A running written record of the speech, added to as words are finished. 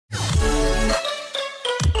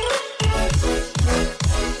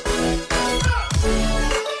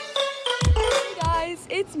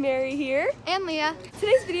Leah.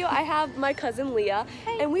 Today's video I have my cousin Leah.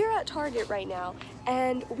 Hey. And we are at Target right now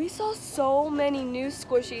and we saw so many new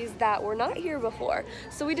squishies that were not here before.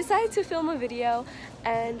 So we decided to film a video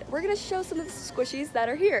and we're gonna show some of the squishies that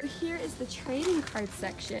are here. Here is the trading card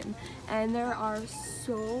section and there are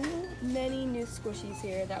so many new squishies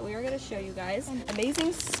here that we are gonna show you guys. An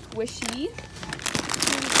amazing squishy.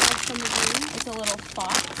 It's a little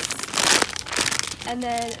fox. And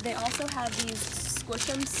then they also have these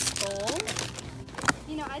Squish'em skull.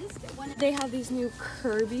 You know, I just wanted. They have these new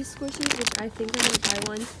Kirby squishies, which I think I'm gonna buy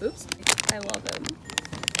one. Oops, I love them.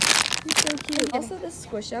 He's so cute. Also the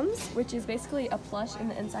Squish'ems, which is basically a plush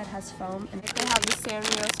and the inside has foam. And they have the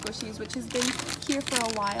Sanrio squishies, which has been here for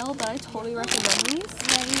a while, but I totally recommend these.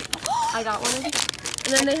 I got one of these.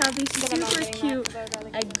 And then they have these super cute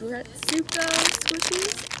Agretsuko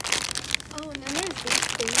squishies. Oh, and then there's these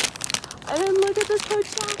things. And then look at this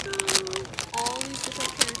Pochako! All these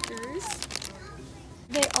different characters.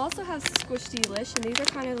 They also have Squishy-lish, and these are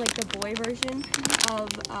kind of like the boy version of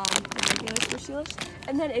the regular Squishy-lish.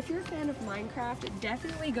 And then if you're a fan of Minecraft,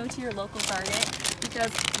 definitely go to your local Target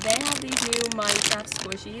because they have these new Minecraft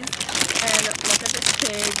squishies. And look at this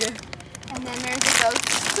pig. And then there's a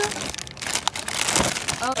ghost.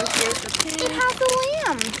 Oh, here's the pig. It has a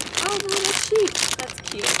lamb. Oh, the little sheep. That's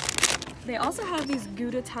cute. They also have these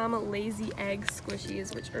Gudetama lazy egg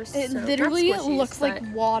squishies, which are It literally looks like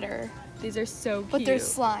water. These are so cute. But there's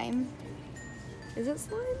slime. Is it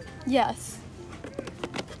slime? Yes.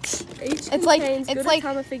 Each It's like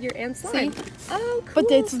Gudetama figure and slime. See? Oh, cool.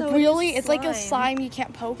 But it's so really it's like a slime you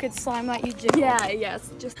can't poke. It's slime that you jiggle. Yeah,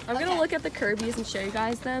 yes. I'm gonna look at the Kirby's and show you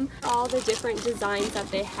guys them. All the different designs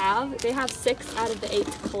that they have. They have 6 out of the 8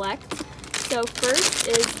 to collect. So first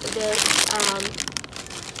is this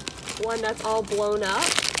one that's all blown up.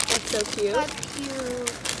 That's so cute. That's cute.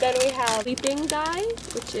 Then we have Leaping Guy,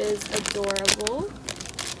 which is adorable.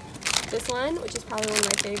 This one, which is probably one of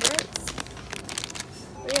my favorites.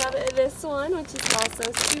 We have this one, which is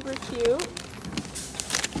also super cute.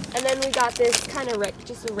 And then we got this kind of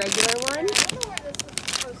just a regular one.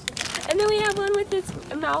 And then we have one with its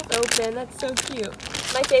mouth open. That's so cute.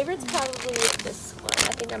 My favorite's probably this one.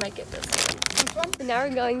 I think I might get this one. And now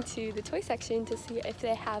we're going to the toy section to see if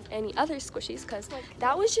they have any other squishies, because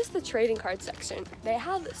that was just the trading card section. They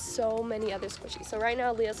have so many other squishies. So right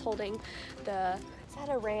now Leah's holding the, is that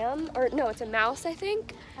a ram? Or no, it's a mouse, I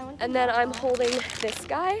think. And then I'm holding this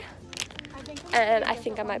guy. And I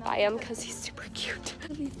think I might buy him because he's super cute.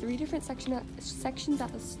 There'll be 3 different sections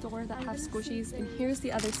at the store that have squishies, and here's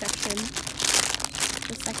the other section,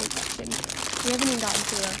 the second section. We haven't even gotten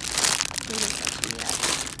to the trading section yet.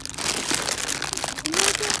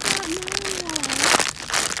 Look at that Mario!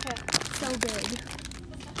 So big.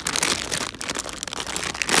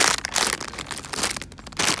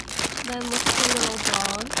 Then look at the little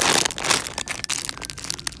dog.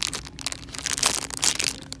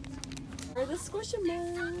 Or the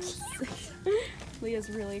Squishimals. Leah's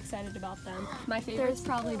really excited about them. My favorite is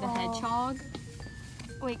probably the hedgehog.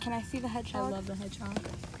 Wait, can I see the hedgehog? I love the hedgehog.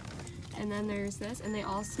 And then there's this, and they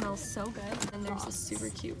all smell so good. And there's a super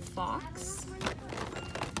cute fox.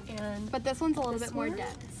 But this one's a little bit more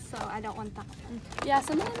dense, so I don't want that one. Yeah,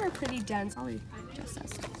 some of them are pretty dense. Probably just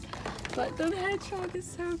as size. But the hedgehog is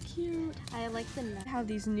so cute. I like the nut. I have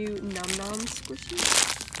these new Num Num squishies,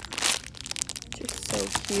 which are so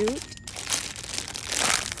cute.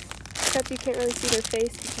 Except you can't really see their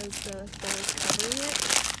face because the phone is covering it.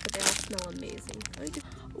 But they all smell amazing.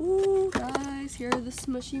 Ooh, guys, here are the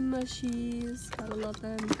smushy mushies. Gotta love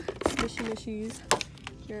them. Smushy mushies.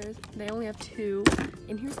 They only have 2.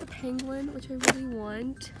 And here's the penguin, which I really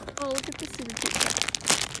want. Oh, look at this super cute stuff.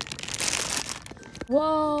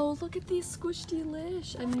 Whoa, look at these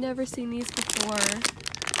Squishy-lish. I've never seen these before.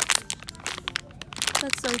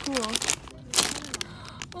 That's so cool.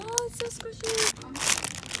 Oh, it's so squishy.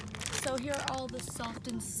 So here are all the soft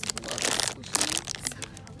and slow squishies.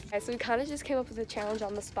 Okay, so we kind of just came up with a challenge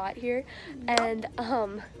on the spot here. And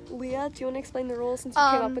Leah, do you want to explain the rules since you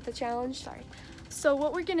came up with the challenge? Sorry. So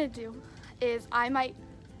what we're gonna do is I might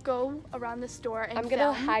go around the store and I'm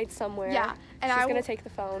gonna hide somewhere. Yeah, and she's gonna take the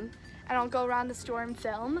phone. And I'll go around the store and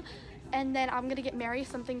film. And then I'm gonna get Mary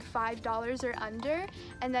something $5 or under,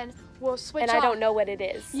 and then we'll switch off. And I don't know what it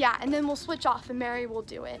is. Yeah, and then we'll switch off and Mary will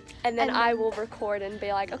do it. And then I will record and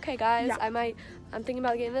be like, okay guys, yeah. I'm thinking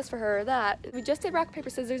about getting this for her or that. We just did rock, paper,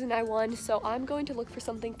 scissors, and I won, so I'm going to look for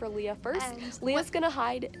something for Leah first. And Leah's gonna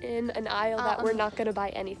hide in an aisle that we're not gonna buy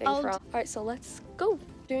anything from. All right, so let's go.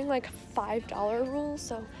 Doing like $5 rule,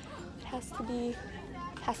 so it has to be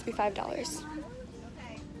 $5.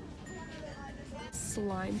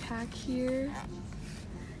 Slime pack here.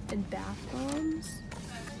 and bath bombs.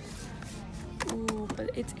 Ooh,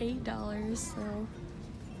 but it's $8, so.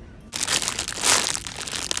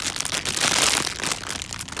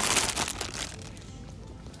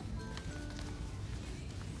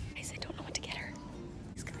 Guys, I don't know what to get her.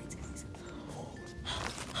 Guys.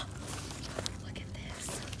 Look at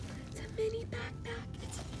this. It's a mini backpack.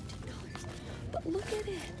 It's $15. But look at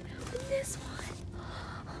it. And this one.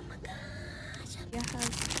 Oh my gosh. Leah has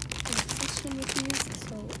an obsession with these,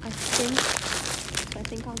 so I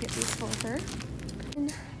think I'll get these for her.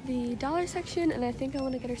 In the dollar section, and I think I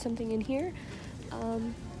want to get her something in here.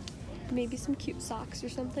 Maybe some cute socks or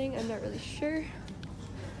something. I'm not really sure.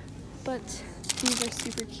 But these are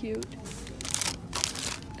super cute.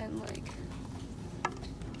 And like,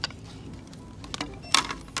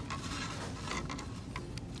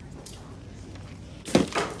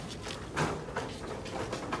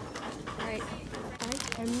 alright,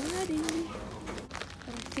 I am ready.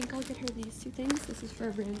 But I think I'll get her these two things. This is for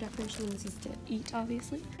a room decoration and this is to eat,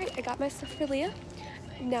 obviously. Alright, I got my stuff for Leah.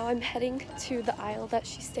 Now I'm heading to the aisle that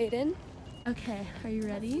she stayed in. Okay, are you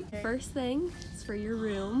ready? Okay. First thing is for your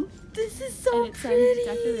room. This is so and it pretty.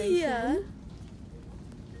 Says decoration.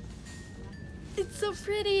 It's so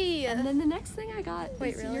pretty. And then the next thing I got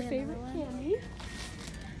Wait, is really? your favorite candy.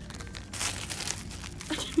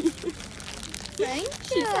 Thank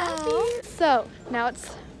She's happy. So now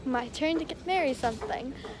it's my turn to get Mary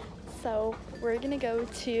something. So we're gonna go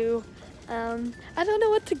to, I don't know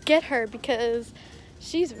what to get her because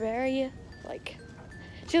she's very, like,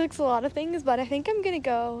 she likes a lot of things, but I think I'm gonna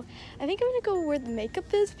go where the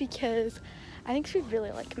makeup is because I think she'd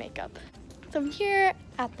really like makeup. So I'm here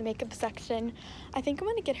at the makeup section. I think I'm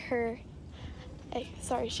gonna get her, hey,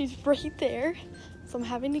 sorry, she's right there. So I'm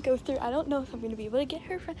having to go through, I don't know if I'm gonna be able to get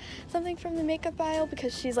her something from the makeup aisle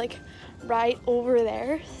because she's like right over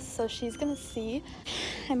there. So she's gonna see.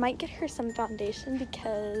 I might get her some foundation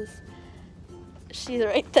because she's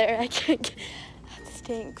right there. I can't get, that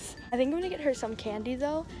stinks. I think I'm gonna get her some candy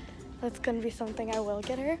though. That's gonna be something I will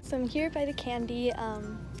get her. So I'm here by the candy. I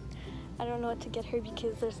don't know what to get her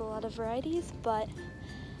because there's a lot of varieties, but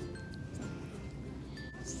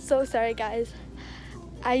so sorry guys.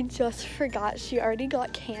 I just forgot she already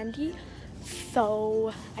got candy,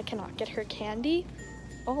 so I cannot get her candy.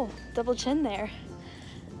 Oh, double chin there.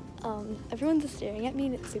 Everyone's just staring at me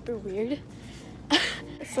and it's super weird.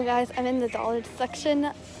 So guys, I'm in the dollar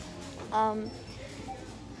section.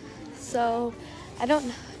 So I don't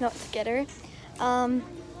know what to get her.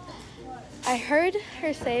 I heard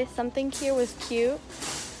her say something here was cute,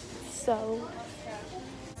 so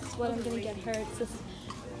that's what I'm gonna get her. It's this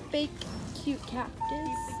fake cute cactus.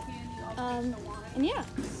 And yeah,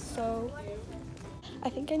 so I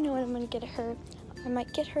think I know what I'm gonna get her. I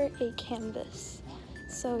might get her a canvas.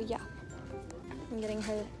 So yeah, I'm getting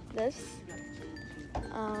her this.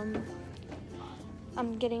 I'm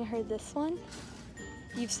getting her this one.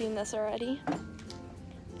 You've seen this already.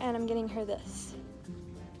 And I'm getting her this.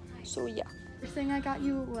 So yeah. First thing I got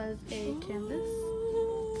you was a canvas.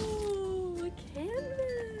 Ooh, a canvas.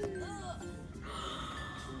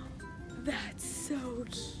 That's so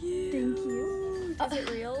cute. Thank you. Is it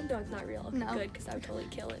real? No, it's not real. Okay, no. Good, because I would totally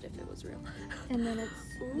kill it if it was real. And then it's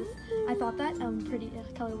this. I thought that pretty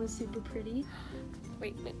color was super pretty.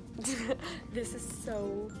 Wait, this is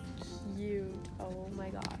so cute. Oh my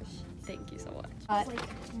gosh. Thank you so much.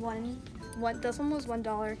 Like this one was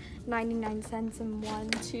 $1.99 and one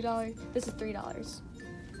 $2. This is $3.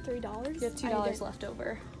 $3? You have $2 left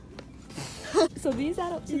over. So these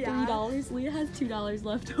add up to $3. Leah has $2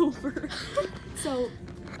 left over. So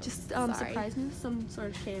just surprise me with some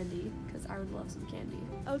sort of candy because I would love some candy.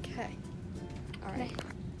 Okay. All right.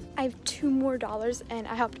 I have $2 more and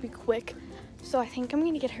I have to be quick. So I think I'm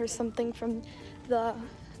gonna get her something from the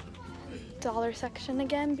dollar section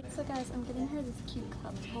again. So guys, I'm getting her this cute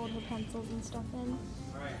cup to hold her pencils and stuff in.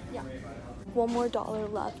 Yeah. $1 more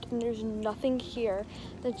left, and there's nothing here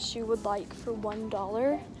that she would like for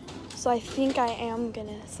 $1. So I think I am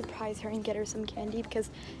gonna surprise her and get her some candy because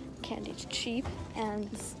candy's cheap. And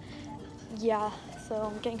yeah, so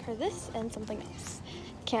I'm getting her this and something nice,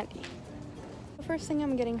 candy. The first thing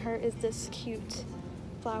I'm getting her is this cute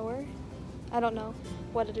flower. I don't know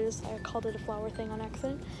what it is. I called it a flower thing on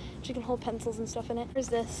accident. She can hold pencils and stuff in it. There's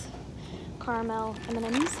this caramel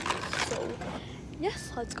M&Ms. So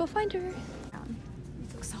yes, let's go find her.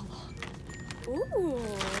 These look so long. Ooh.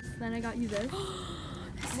 Then I got you this.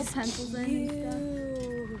 This is pencils cute. in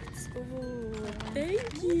and stuff. Ooh,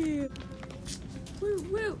 thank you. Woo,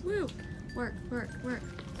 woo, woo. Work, work, work.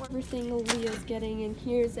 Everything Leah's getting, and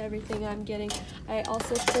here's everything I'm getting. I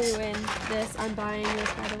also threw in this. I'm buying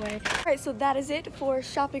this, by the way. Alright, so that is it for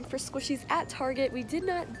shopping for Squishies at Target. We did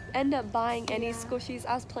not end up buying any Squishies.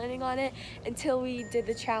 I was planning on it until we did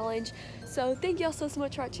the challenge. So thank you all so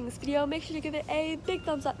much for watching this video. Make sure to give it a big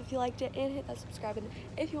thumbs up if you liked it, and hit that subscribe button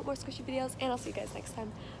if you want more Squishy videos, and I'll see you guys next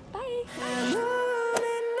time. Bye!